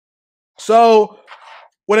So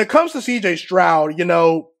when it comes to C.J. Stroud,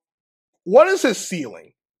 what is his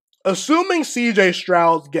ceiling? Assuming C.J.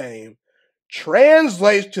 Stroud's game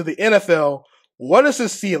translates to the NFL, what is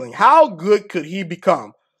his ceiling? How good could he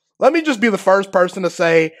become? Let me just be the first person to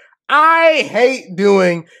say, I hate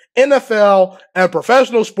doing NFL and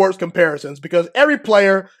professional sports comparisons because every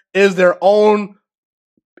player is their own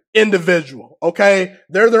individual, okay?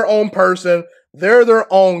 They're their own person. They're their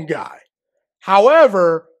own guy.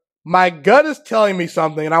 However, my gut is telling me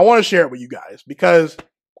something, and I want to share it with you guys because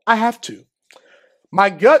I have to.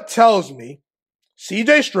 My gut tells me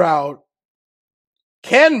C.J. Stroud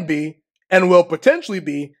can be and will potentially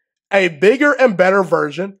be a bigger and better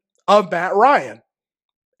version of Matt Ryan.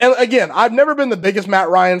 And again, I've never been the biggest Matt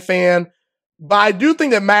Ryan fan, but I do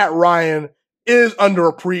think that Matt Ryan is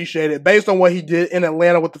underappreciated based on what he did in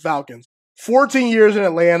Atlanta with the Falcons. 14 years in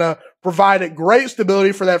Atlanta, provided great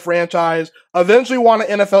stability for that franchise, eventually won an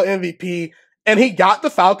NFL MVP, and he got the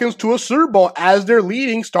Falcons to a Super Bowl as their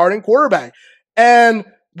leading starting quarterback. And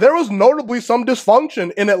there was notably some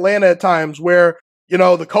dysfunction in Atlanta at times where,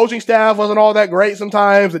 the coaching staff wasn't all that great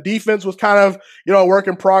sometimes. The defense was kind of, work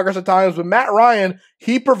in progress at times. But Matt Ryan,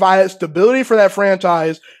 he provided stability for that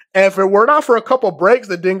franchise. And if it were not for a couple breaks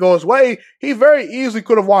that didn't go his way, he very easily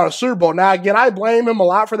could have won a Super Bowl. Now, again, I blame him a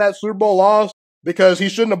lot for that Super Bowl loss because he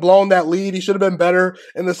shouldn't have blown that lead. He should have been better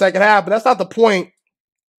in the second half. But that's not the point.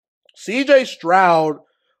 C.J. Stroud,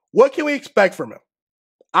 what can we expect from him?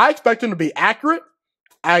 I expect him to be accurate.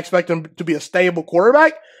 I expect him to be a stable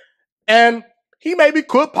quarterback. And he maybe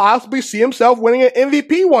could possibly see himself winning an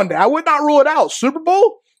MVP one day. I would not rule it out. Super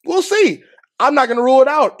Bowl? We'll see. I'm not going to rule it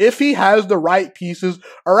out if he has the right pieces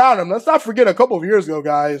around him. Let's not forget a couple of years ago,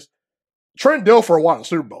 guys, Trent Dilfer won a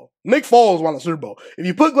Super Bowl. Nick Foles won a Super Bowl. If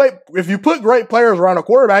you put great players around a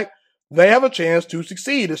quarterback, they have a chance to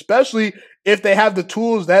succeed, especially if they have the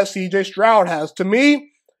tools that C.J. Stroud has. To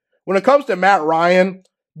me, when it comes to Matt Ryan,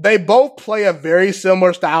 they both play a very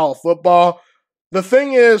similar style of football. The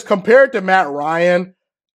thing is, compared to Matt Ryan,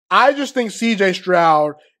 I just think C.J.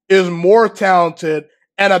 Stroud is more talented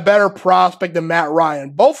and a better prospect than Matt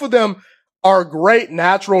Ryan. Both of them are great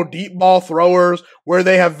natural deep ball throwers where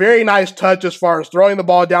they have very nice touch as far as throwing the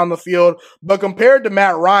ball down the field. But compared to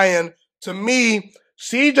Matt Ryan, to me,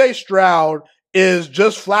 C.J. Stroud is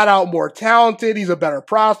just flat out more talented. He's a better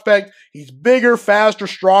prospect. He's bigger, faster,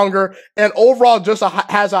 stronger, and overall just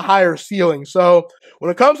has a higher ceiling. So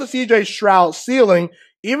when it comes to C.J. Stroud's ceiling,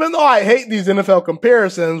 even though I hate these NFL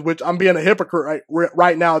comparisons, which I'm being a hypocrite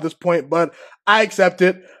right now at this point, but I accept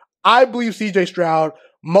it, I believe C.J. Stroud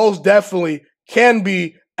most definitely can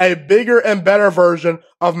be a bigger and better version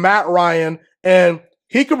of Matt Ryan, and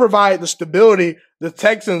he can provide the stability the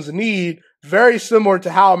Texans need, very similar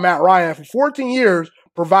to how Matt Ryan, for 14 years,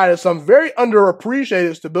 provided some very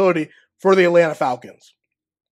underappreciated stability for the Atlanta Falcons.